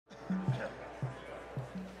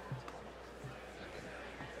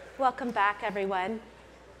Welcome back, everyone.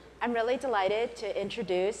 I'm really delighted to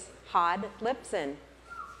introduce Hod Lipson.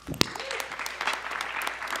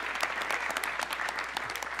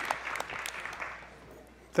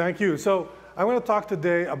 Thank you. So I want to talk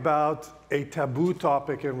today about a taboo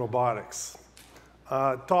topic in robotics,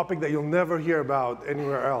 a topic that you'll never hear about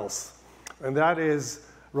anywhere else, and that is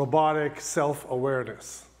robotic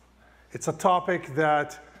self-awareness. It's a topic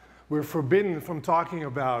that we're forbidden from talking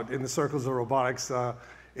about in the circles of robotics.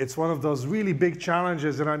 It's one of those really big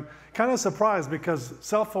challenges, and I'm kind of surprised because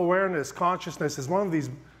self-awareness, consciousness, is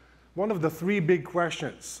one of the three big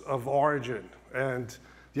questions of origin, and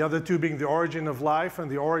the other two being the origin of life and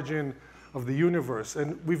the origin of the universe.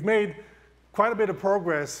 And we've made quite a bit of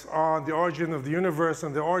progress on the origin of the universe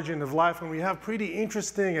and the origin of life, and we have pretty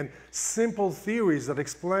interesting and simple theories that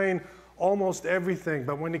explain almost everything.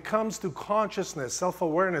 But when it comes to consciousness,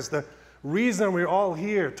 self-awareness, the reason we're all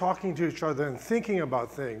here talking to each other and thinking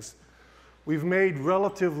about things, we've made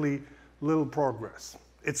relatively little progress.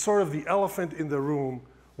 It's sort of the elephant in the room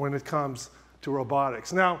when it comes to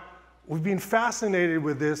robotics. Now, we've been fascinated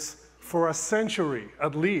with this for a century,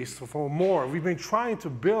 at least, or more. We've been trying to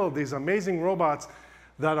build these amazing robots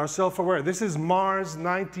that are self-aware. This is Mars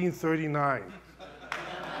 1939.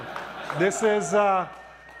 This is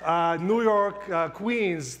New York,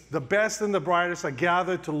 Queens. The best and the brightest are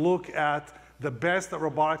gathered to look at the best that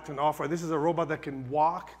robotics can offer. This is a robot that can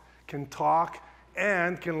walk, can talk,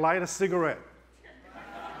 and can light a cigarette.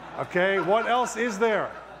 Okay, what else is there?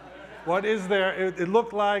 What is there? It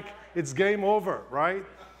looked like it's game over, right?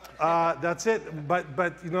 That's it. But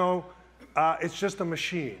you know, it's just a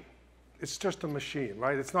machine. It's just a machine,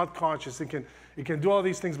 right? It's not conscious. It can do all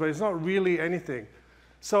these things, but it's not really anything.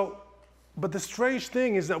 But the strange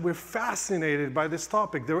thing is that we're fascinated by this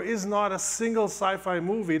topic. There is not a single sci-fi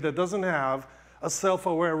movie that doesn't have a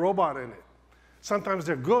self-aware robot in it. Sometimes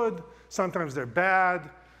they're good, sometimes they're bad,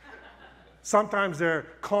 sometimes they're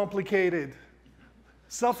complicated.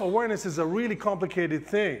 Self-awareness is a really complicated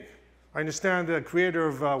thing. I understand the creator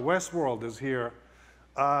of Westworld is here.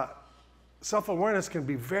 Self-awareness can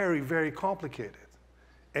be very, very complicated.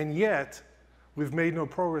 And yet, we've made no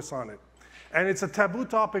progress on it. And it's a taboo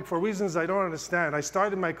topic for reasons I don't understand. I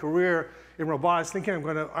started my career in robotics thinking I'm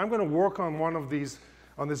going to work on one of these,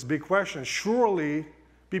 on this big question. Surely,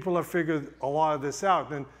 people have figured a lot of this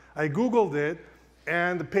out. And I Googled it,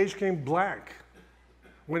 and the page came blank.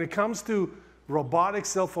 When it comes to robotic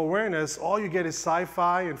self-awareness, all you get is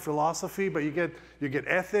sci-fi and philosophy, but you get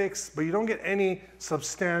ethics, but you don't get any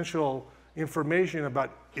substantial information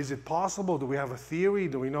about, is it possible? Do we have a theory?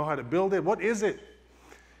 Do we know how to build it? What is it?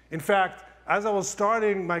 In fact, as I was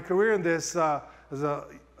starting my career in this, as an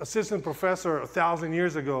assistant professor 1,000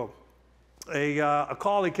 years ago, a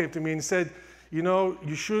colleague came to me and said, you know,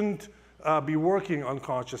 you shouldn't be working on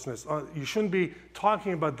consciousness. You shouldn't be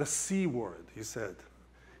talking about the C word, he said.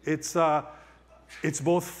 It's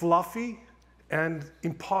both fluffy and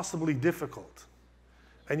impossibly difficult.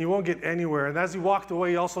 And you won't get anywhere. And as he walked away,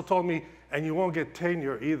 he also told me, and you won't get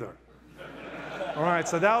tenure either. All right,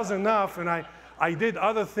 so that was enough. And I did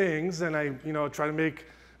other things, and I try to make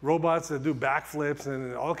robots that do backflips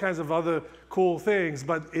and all kinds of other cool things.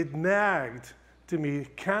 But it nagged to me,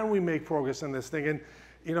 can we make progress in this thing? And,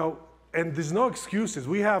 and there's no excuses.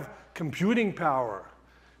 We have computing power.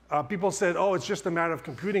 People said, oh, it's just a matter of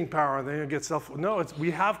computing power, and then you get No, we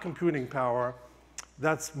have computing power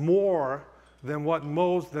that's more than what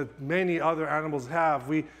many other animals have.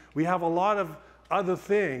 We have a lot of other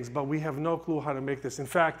things, but we have no clue how to make this. In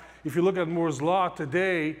fact, if you look at Moore's law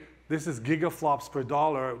today, this is gigaflops per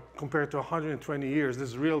dollar compared to 120 years. This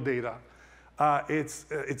is real data.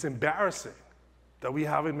 It's embarrassing that we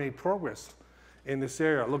haven't made progress in this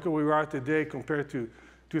area. Look at where we are today compared to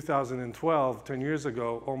 2012, 10 years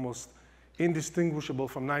ago, almost indistinguishable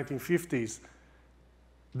from 1950s.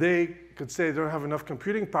 They could say they don't have enough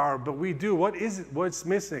computing power, but we do. What is it? What's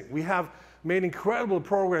missing? We have made incredible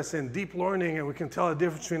progress in deep learning, and we can tell the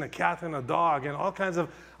difference between a cat and a dog, and all kinds of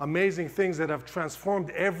amazing things that have transformed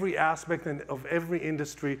every aspect of every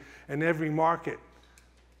industry and every market.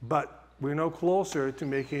 But we're no closer to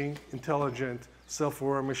making intelligent,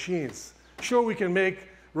 self-aware machines. Sure, we can make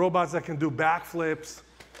robots that can do backflips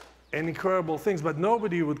and incredible things, but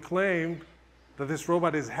nobody would claim that this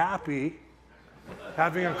robot is happy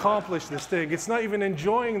having accomplished this thing. It's not even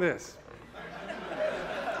enjoying this.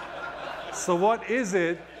 So what is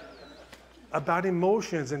it about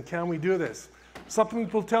emotions, and can we do this? Some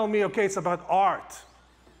people tell me, okay, it's about art.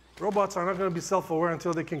 Robots are not going to be self-aware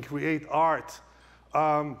until they can create art.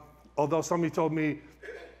 Although somebody told me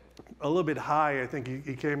a little bit high. I think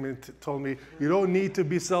he came and told me, you don't need to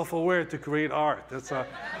be self-aware to create art. That's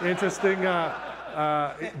interesting. But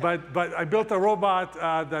I built a robot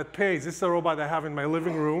that pays. This is a robot I have in my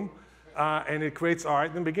living room, and it creates art.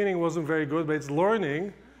 In the beginning, it wasn't very good, but it's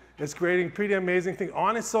learning. It's creating pretty amazing things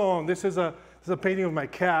on its own. This is a painting of my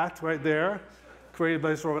cat right there, created by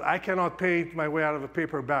this robot. I cannot paint my way out of a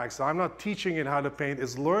paper bag, so I'm not teaching it how to paint.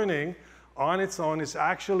 It's learning on its own. It's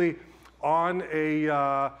actually on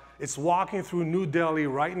it's walking through New Delhi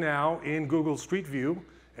right now in Google Street View,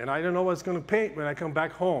 and I don't know what it's going to paint when I come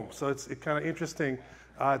back home. So it's kind of interesting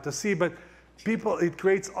to see. But it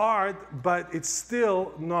creates art, but it's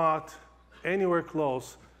still not anywhere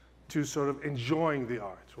close to sort of enjoying the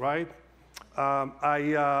art, right?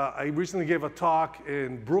 I recently gave a talk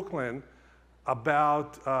in Brooklyn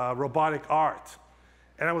about robotic art,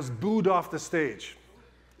 and I was booed off the stage.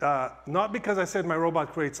 Not because I said my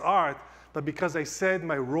robot creates art, but because I said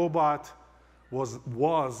my robot was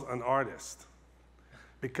an artist.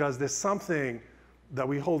 Because there's something that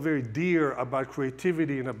we hold very dear about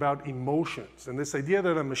creativity and about emotions. And this idea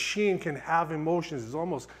that a machine can have emotions is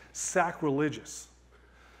almost sacrilegious.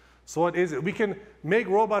 So what is it? We can make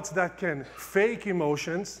robots that can fake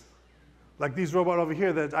emotions, like these robots over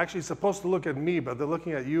here that actually supposed to look at me, but they're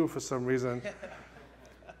looking at you for some reason.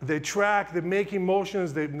 They track, they make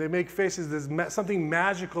emotions, they make faces. There's something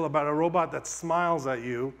magical about a robot that smiles at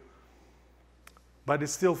you, but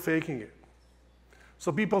it's still faking it.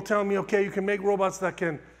 So people tell me, okay, you can make robots that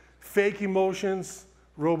can fake emotions,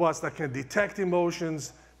 robots that can detect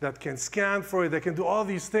emotions, that can scan for it, that can do all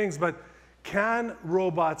these things, but can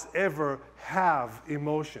robots ever have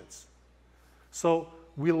emotions? So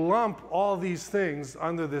we lump all these things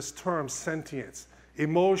under this term sentience.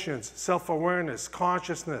 Emotions, self-awareness,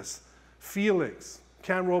 consciousness, feelings.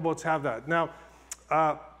 Can robots have that? Now,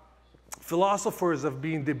 philosophers have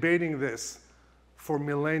been debating this for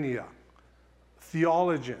millennia.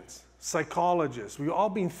 Theologians, psychologists, we've all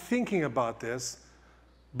been thinking about this,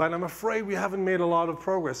 but I'm afraid we haven't made a lot of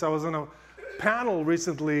progress. I was on a panel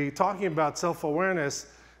recently talking about self-awareness,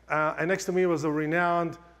 and next to me was a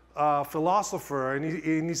renowned philosopher,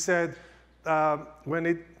 and he said, when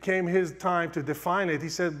it came his time to define it, he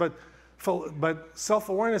said, but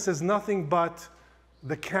self-awareness is nothing but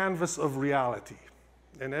the canvas of reality.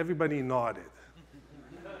 And everybody nodded.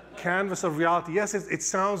 Canvas of reality. Yes, it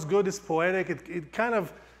sounds good, it's poetic, it kind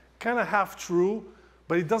of half true,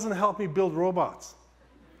 but it doesn't help me build robots.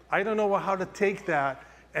 I don't know how to take that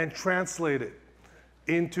and translate it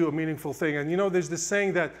into a meaningful thing. And you know, there's this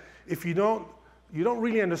saying that if you don't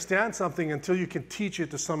really understand something until you can teach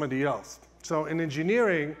it to somebody else. So in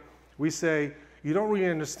engineering, we say, you don't really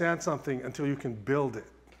understand something until you can build it.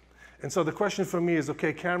 And so the question for me is,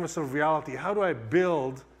 okay, canvas of reality, how do I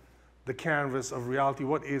build the canvas of reality?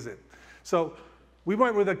 What is it? So we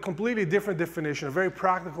went with a completely different definition, a very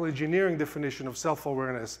practical engineering definition of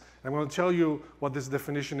self-awareness. I'm going to tell you what this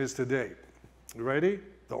definition is today. You ready?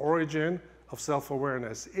 The origin of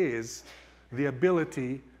self-awareness is the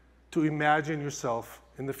ability to imagine yourself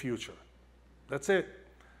in the future. That's it.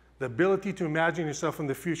 The ability to imagine yourself in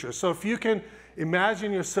the future. So if you can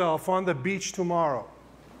imagine yourself on the beach tomorrow,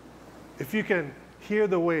 if you can hear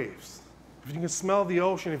the waves, if you can smell the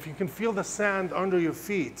ocean, if you can feel the sand under your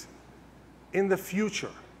feet, in the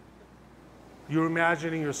future, you're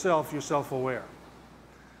imagining yourself, you're self-aware.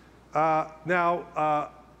 It's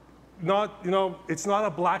not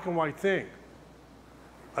a black and white thing.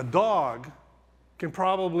 A dog can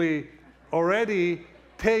probably already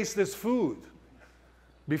taste this food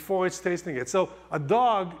before it's tasting it. So a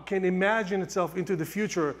dog can imagine itself into the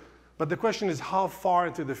future, but the question is how far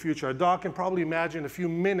into the future. A dog can probably imagine a few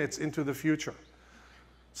minutes into the future.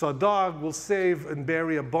 So a dog will save and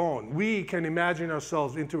bury a bone. We can imagine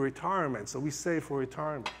ourselves into retirement, so we save for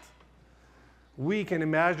retirement. We can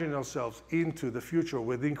imagine ourselves into the future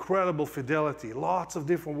with incredible fidelity, lots of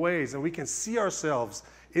different ways, and we can see ourselves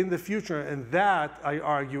in the future, and that, I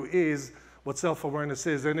argue, is what self-awareness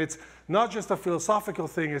is. And it's not just a philosophical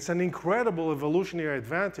thing, it's an incredible evolutionary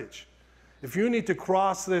advantage. If you need to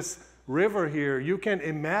cross this river here, you can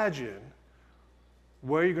imagine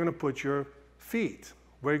where you're going to put your feet,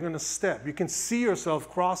 where you're going to step. You can see yourself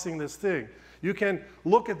crossing this thing. You can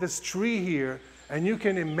look at this tree here, and you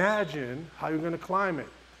can imagine how you're going to climb it.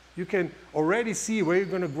 You can already see where you're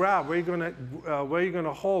going to grab, where you're going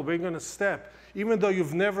to hold, where you're going to step. Even though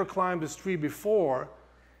you've never climbed this tree before,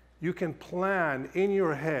 you can plan in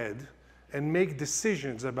your head and make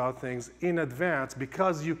decisions about things in advance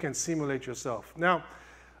because you can simulate yourself. Now,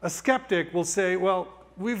 a skeptic will say, well,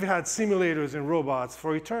 we've had simulators in robots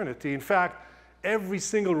for eternity. In fact, every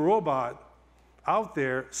single robot out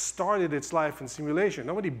there started its life in simulation.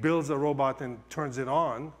 Nobody builds a robot and turns it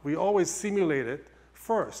on. We always simulate it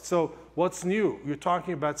first. So what's new? You're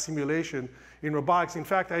talking about simulation in robotics. In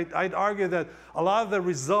fact, I'd argue that a lot of the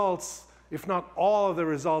results, if not all of the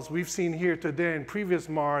results we've seen here today in previous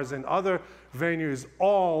Mars and other venues,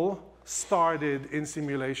 all started in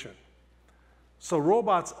simulation. So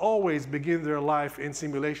robots always begin their life in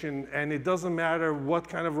simulation, and it doesn't matter what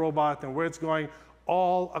kind of robot and where it's going,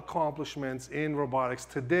 all accomplishments in robotics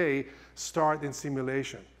today start in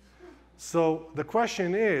simulation. So the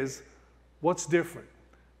question is, what's different?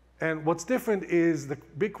 And what's different is, the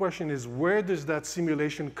big question is, where does that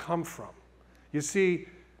simulation come from? You see,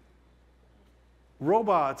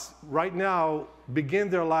 robots right now begin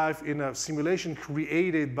their life in a simulation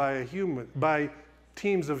created by a human, by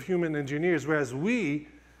teams of human engineers, whereas we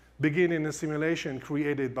begin in a simulation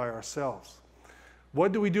created by ourselves.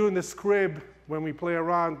 What do we do in this crib when we play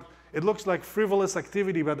around? It looks like frivolous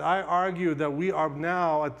activity, but I argue that we are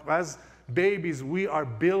now, as babies, we are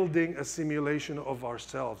building a simulation of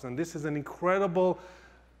ourselves. And this is an incredible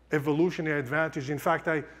evolutionary advantage. In fact,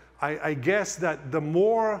 I guess that the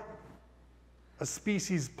more a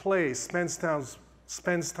species plays,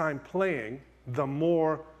 spends time playing, the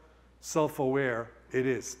more self-aware it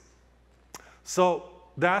is. So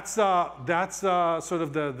that's sort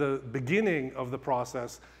of the beginning of the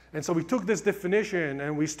process. And so we took this definition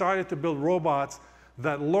and we started to build robots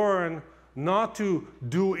that learn not to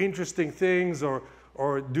do interesting things or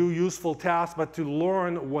do useful tasks, but to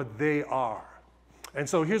learn what they are. And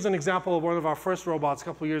so here's an example of one of our first robots a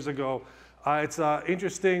couple years ago. It's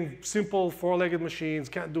interesting, simple, four-legged machines,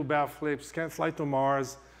 can't do backflips, can't fly to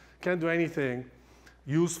Mars, can't do anything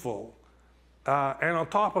useful. And on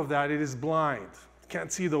top of that, it is blind,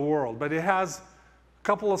 can't see the world. But it has a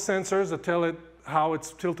couple of sensors that tell it how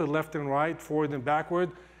it's tilted left and right, forward and backward.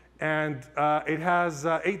 And it has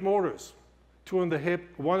 8 motors, 2 on the hip,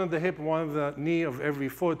 1 on the hip, 1 on the knee of every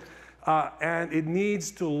foot. And it needs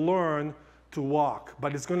to learn to walk.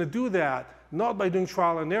 But it's going to do that not by doing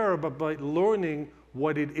trial and error, but by learning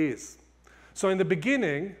what it is. So in the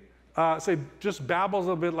beginning, so it just babbles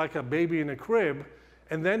a bit like a baby in a crib,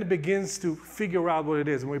 and then it begins to figure out what it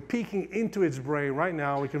is. And we're peeking into its brain right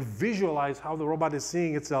now. We can visualize how the robot is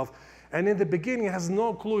seeing itself. And in the beginning, it has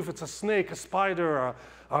no clue if it's a snake, a spider,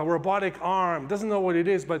 a robotic arm, doesn't know what it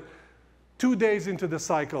is. But 2 days into the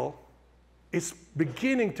cycle, it's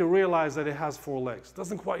beginning to realize that it has 4 legs.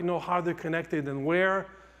 Doesn't quite know how they're connected and where.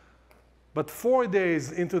 But 4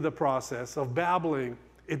 days into the process of babbling,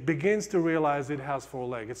 it begins to realize it has 4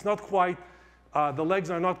 legs. It's not quite, the legs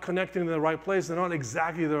are not connecting in the right place. They're not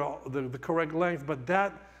exactly the correct length. But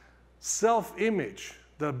that self-image,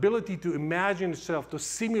 the ability to imagine itself, to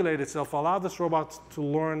simulate itself, allow this robot to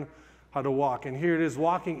learn how to walk. And here it is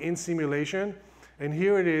walking in simulation. And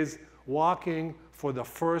here it is walking for the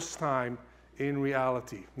first time in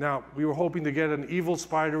reality. Now, we were hoping to get an evil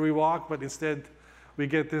spidery walk, but instead we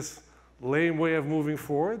get this lame way of moving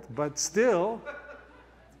forward. But still,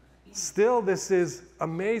 this is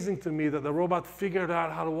amazing to me that the robot figured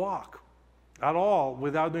out how to walk at all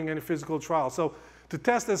without doing any physical trial. So to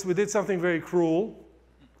test this, we did something very cruel.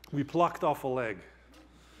 We plucked off a leg,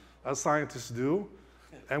 as scientists do,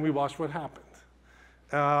 and we watched what happened.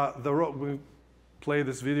 We play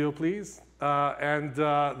this video, please.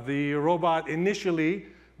 The robot initially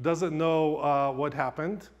doesn't know what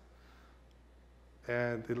happened.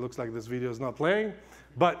 And it looks like this video is not playing.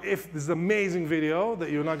 But if this amazing video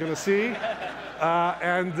that you're not going to see,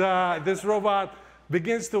 this robot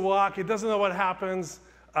begins to walk, it doesn't know what happens,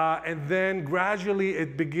 and then gradually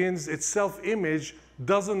it begins, its self-image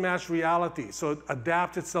doesn't match reality. So it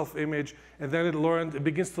adapts its self-image, and then it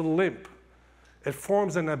begins to limp. It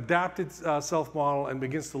forms an adapted self-model and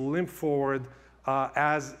begins to limp forward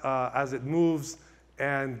as it moves,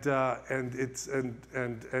 and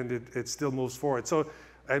it still moves forward. So,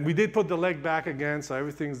 and we did put the leg back again, so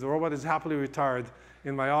the robot is happily retired.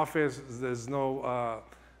 In my office, there's no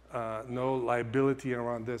liability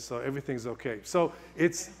around this, so everything's okay. So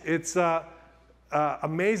it's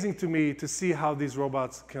amazing to me to see how these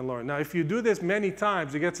robots can learn. Now, if you do this many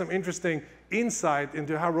times, you get some interesting insight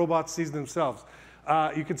into how robots see themselves.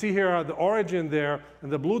 You can see here the origin there,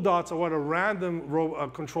 and the blue dots are what a random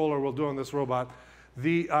controller will do on this robot.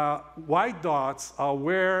 The white dots are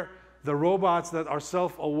where the robots that are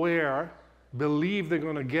self-aware believe they're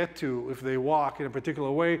going to get to if they walk in a particular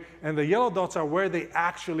way, and the yellow dots are where they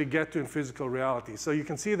actually get to in physical reality. So you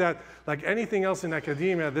can see that, like anything else in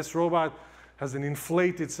academia, this robot has an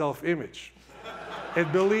inflated self-image.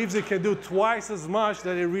 It believes it can do twice as much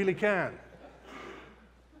than it really can.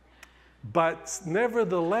 But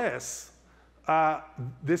nevertheless,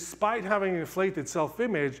 despite having an inflated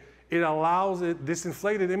self-image, this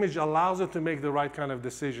inflated image allows it to make the right kind of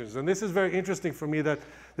decisions. And this is very interesting for me, that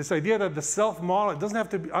this idea that the self-model, it doesn't have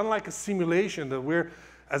to be, unlike a simulation that we're,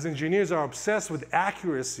 as engineers, are obsessed with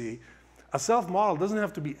accuracy, a self-model doesn't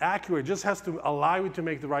have to be accurate, it just has to allow you to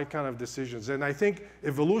make the right kind of decisions. And I think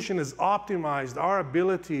evolution has optimized our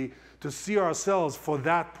ability to see ourselves for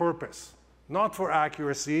that purpose. Not for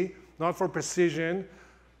accuracy, not for precision,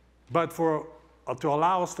 but for to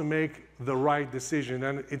allow us to make the right decision.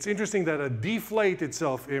 And it's interesting that a deflated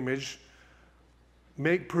self-image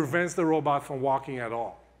prevents the robot from walking at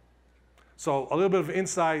all. So a little bit of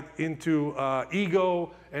insight into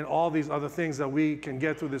ego and all these other things that we can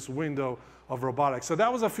get through this window of robotics. So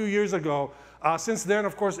that was a few years ago. Since then,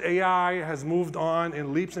 of course, AI has moved on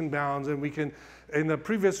in leaps and bounds, and we can, in the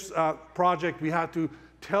previous project, we had to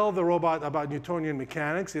tell the robot about Newtonian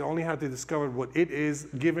mechanics. It only had to discover what it is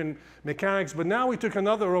given mechanics. But now we took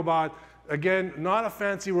another robot, again, not a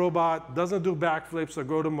fancy robot, doesn't do backflips or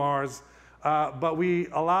go to Mars, but we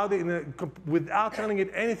allowed it, without telling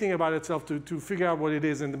it anything about itself, to figure out what it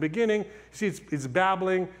is. In the beginning, you see it's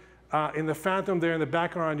babbling. In the phantom there in the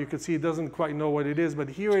background, you can see it doesn't quite know what it is, but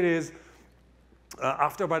here it is.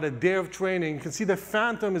 After about a day of training, you can see the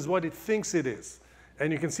phantom is what it thinks it is.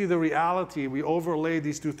 And you can see the reality. We overlay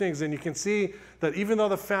these two things. And you can see that even though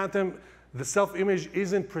the phantom, the self-image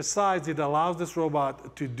isn't precise, it allows this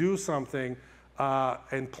robot to do something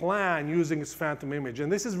and plan using its phantom image.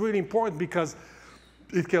 And this is really important because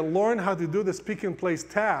it can learn how to do this pick-and-place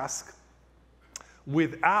task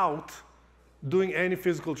without doing any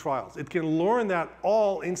physical trials. It can learn that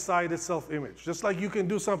all inside its self-image. Just like you can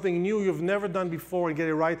do something new you've never done before and get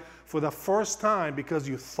it right for the first time because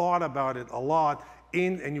you thought about it a lot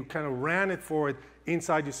and you kind of ran it for it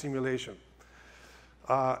inside your simulation.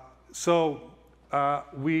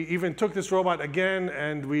 We even took this robot again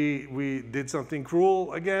and we did something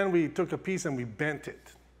cruel again. We took a piece and we bent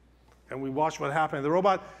it. And we watched what happened. The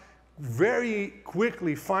robot very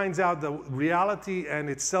quickly finds out the reality and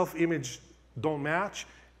its self-image don't match.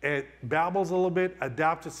 It babbles a little bit,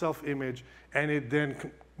 adapts its self-image, and it then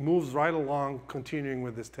moves right along, continuing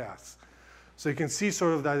with this task. So you can see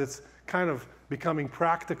sort of that it's kind of becoming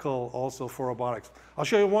practical also for robotics. I'll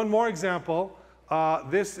show you one more example.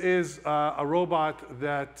 This is a robot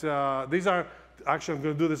that, these are, actually I'm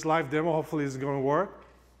going to do this live demo, hopefully this is going to work.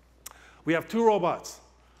 We have two robots.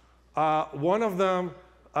 One of them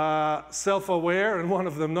self-aware and one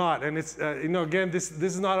of them not. And it's, you know, again, this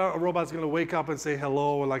is not a robot that's going to wake up and say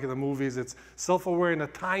hello like in the movies. It's self-aware in a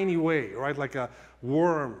tiny way, right? Like a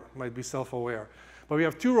worm might be self-aware. But we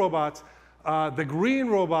have two robots. The green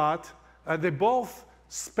robot, they both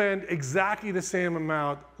spend exactly the same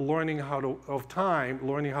amount learning of time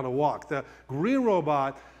learning how to walk. The green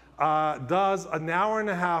robot does an hour and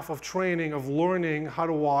a half of training of learning how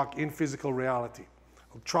to walk in physical reality.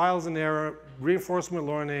 Trials and error, reinforcement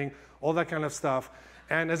learning, all that kind of stuff.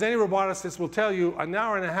 And as any roboticist will tell you, an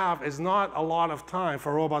hour and a half is not a lot of time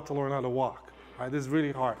for a robot to learn how to walk. Right? This is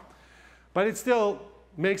really hard. But it still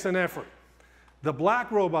makes an effort. The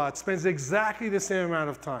black robot spends exactly the same amount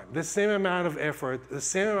of time, the same amount of effort, the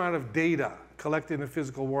same amount of data collected in the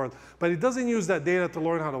physical world. But it doesn't use that data to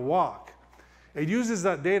learn how to walk. It uses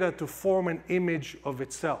that data to form an image of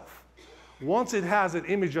itself. Once it has an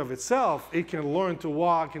image of itself, it can learn to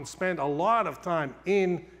walk and spend a lot of time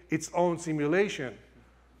in its own simulation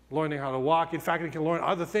learning how to walk. In fact, it can learn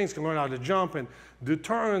other things, can learn how to jump and do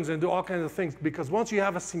turns and do all kinds of things, because once you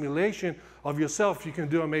have a simulation of yourself, you can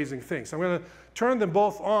do amazing things. So I'm going to turn them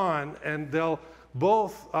both on, and they'll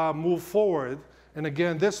both move forward. And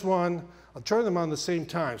again, this one, I'll turn them on the same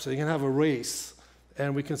time so you can have a race,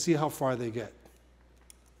 and we can see how far they get.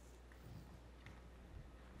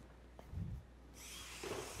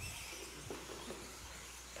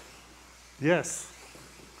 Yes.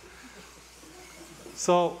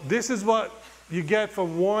 So this is what you get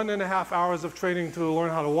from 1.5 hours of training to learn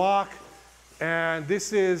how to walk. And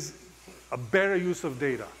this is a better use of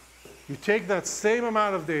data. You take that same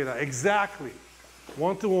amount of data, exactly,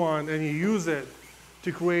 one-to-one, and you use it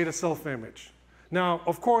to create a self-image. Now,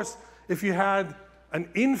 of course, if you had an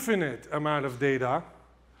infinite amount of data,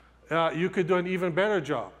 you could do an even better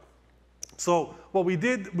job. So what we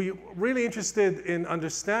did, we were really interested in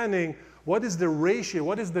understanding what is the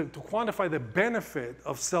ratio, to quantify the benefit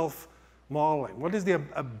of self-modeling. What is the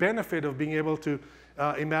benefit of being able to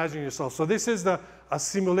imagine yourself? So this is a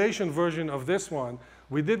simulation version of this one.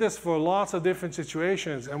 We did this for lots of different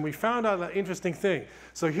situations, and we found out an interesting thing.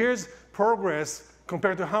 So here's progress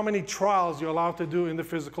compared to how many trials you're allowed to do in the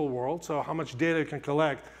physical world, so how much data you can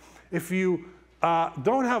collect. If you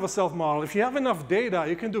don't have a self-model. If you have enough data,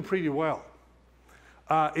 you can do pretty well.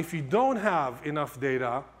 If you don't have enough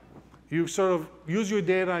data, you sort of use your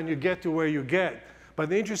data and you get to where you get. But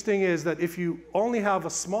the interesting is that if you only have a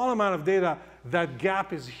small amount of data, that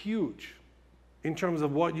gap is huge in terms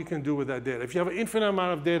of what you can do with that data. If you have an infinite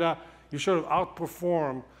amount of data, you sort of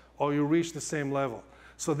outperform or you reach the same level.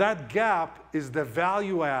 So that gap is the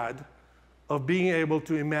value add of being able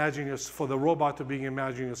to imagine for the robot to being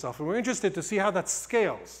imagining yourself. And we're interested to see how that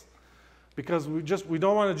scales, because we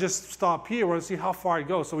don't want to just stop here. We want to see how far it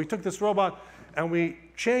goes. So we took this robot and we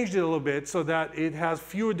changed it a little bit so that it has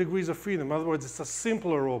fewer degrees of freedom. In other words, it's a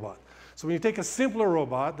simpler robot. So when you take a simpler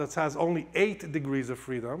robot that has only 8 degrees of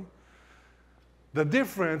freedom, the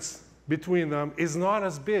difference between them is not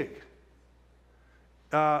as big.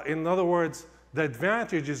 In other words, the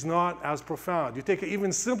advantage is not as profound. You take an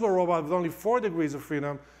even simpler robot with only 4 degrees of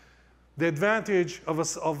freedom, the advantage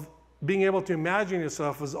of being able to imagine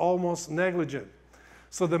yourself is almost negligent.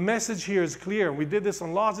 So the message here is clear. We did this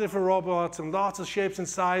on lots of different robots and lots of shapes and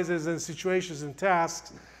sizes and situations and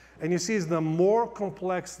tasks. And you see, the more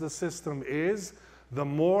complex the system is, the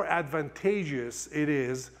more advantageous it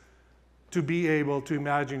is to be able to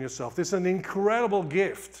imagine yourself. This is an incredible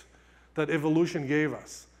gift that evolution gave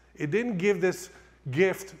us. It didn't give this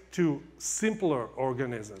gift to simpler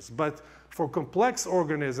organisms, but for complex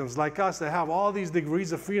organisms like us that have all these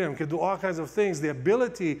degrees of freedom, can do all kinds of things, the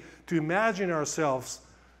ability to imagine ourselves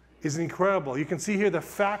is incredible. You can see here the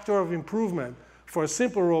factor of improvement for a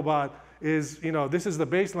simple robot is, this is the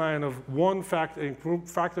baseline of one factor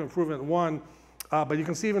improvement 1, but you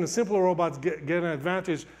can see even the simpler robots get an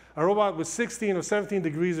advantage. A robot with 16 or 17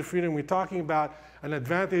 degrees of freedom, we're talking about an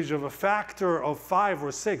advantage of a factor of 5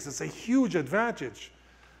 or 6. It's a huge advantage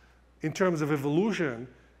in terms of evolution.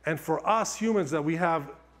 And for us humans that we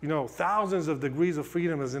have, thousands of degrees of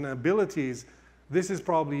freedom as in abilities, this is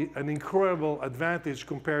probably an incredible advantage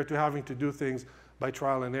compared to having to do things by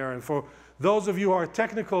trial and error. And for those of you who are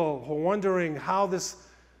technical, who are wondering how this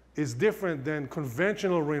is different than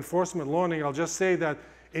conventional reinforcement learning, I'll just say that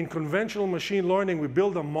in conventional machine learning, we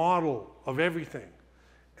build a model of everything.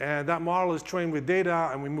 And that model is trained with data,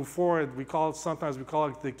 and we move forward. Sometimes we call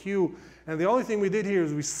it the queue. And the only thing we did here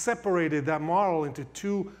is we separated that model into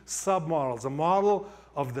 2 sub-models, a model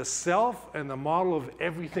of the self and a model of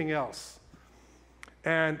everything else.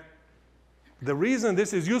 And the reason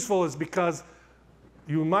this is useful is because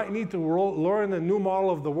you might need to learn a new model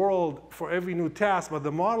of the world for every new task, but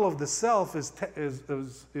the model of the self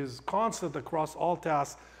is constant across all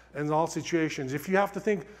tasks and all situations. If you have to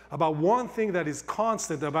think about one thing that is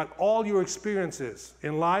constant about all your experiences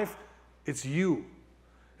in life, it's you.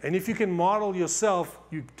 And if you can model yourself,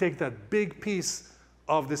 you take that big piece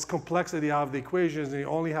of this complexity out of the equations, and you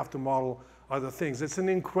only have to model other things. It's an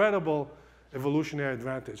incredible evolutionary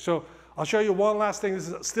advantage. So I'll show you one last thing. This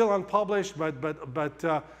is still unpublished,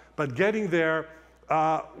 but getting there,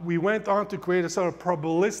 we went on to create a sort of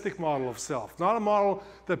probabilistic model of self. Not a model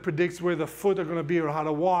that predicts where the foot are going to be or how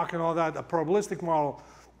to walk and all that. A probabilistic model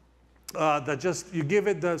that just, you give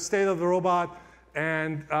it the state of the robot,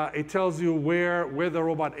 and it tells you where the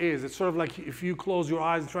robot is. It's sort of like if you close your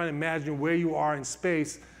eyes and try to imagine where you are in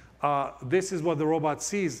space, this is what the robot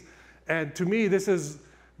sees. And to me, this is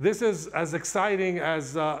as exciting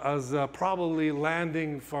as probably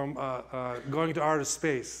landing from going to outer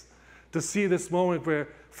space. To see this moment where,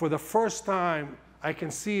 for the first time, I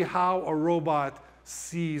can see how a robot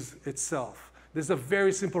sees itself. This is a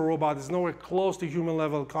very simple robot. It's nowhere close to human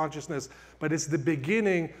level consciousness, but it's the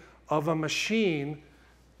beginning of a machine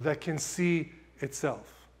that can see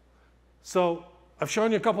itself. So I've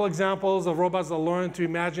shown you a couple examples of robots that learn to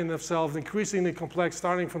imagine themselves, increasingly complex,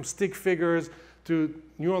 starting from stick figures to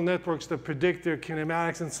neural networks that predict their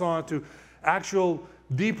kinematics and so on, to actual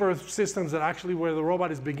deeper systems that actually where the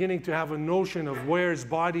robot is beginning to have a notion of where its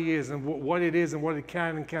body is and what it is and what it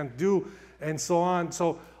can and can't do and so on.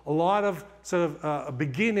 So a lot of sort of a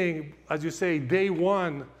beginning, as you say, day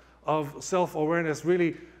one of self-awareness,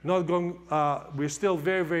 really not going, we're still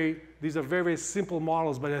these are very, very simple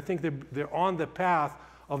models, but I think they're on the path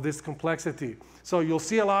of this complexity. So you'll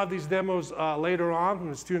see a lot of these demos later on from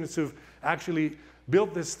the students who've actually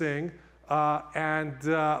built this thing. But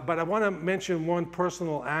I want to mention one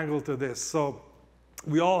personal angle to this. So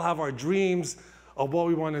we all have our dreams of what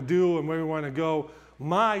we want to do and where we want to go.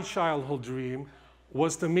 My childhood dream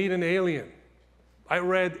was to meet an alien. I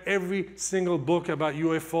read every single book about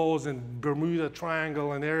UFOs and Bermuda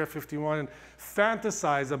Triangle and Area 51 and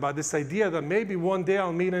fantasized about this idea that maybe one day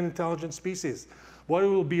I'll meet an intelligent species. What it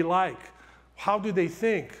will be like. How do they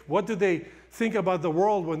think? What do they think about the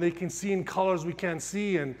world when they can see in colors we can't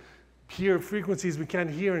see? And hear frequencies we can't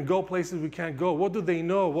hear and go places we can't go? What do they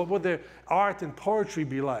know? What would their art and poetry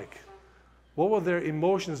be like? What will their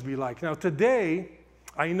emotions be like? Now today,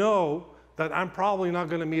 I know that I'm probably not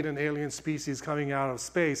going to meet an alien species coming out of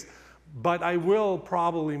space, but I will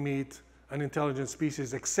probably meet an intelligent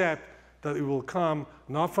species, except that it will come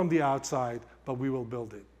not from the outside, but we will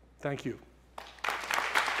build it. Thank you.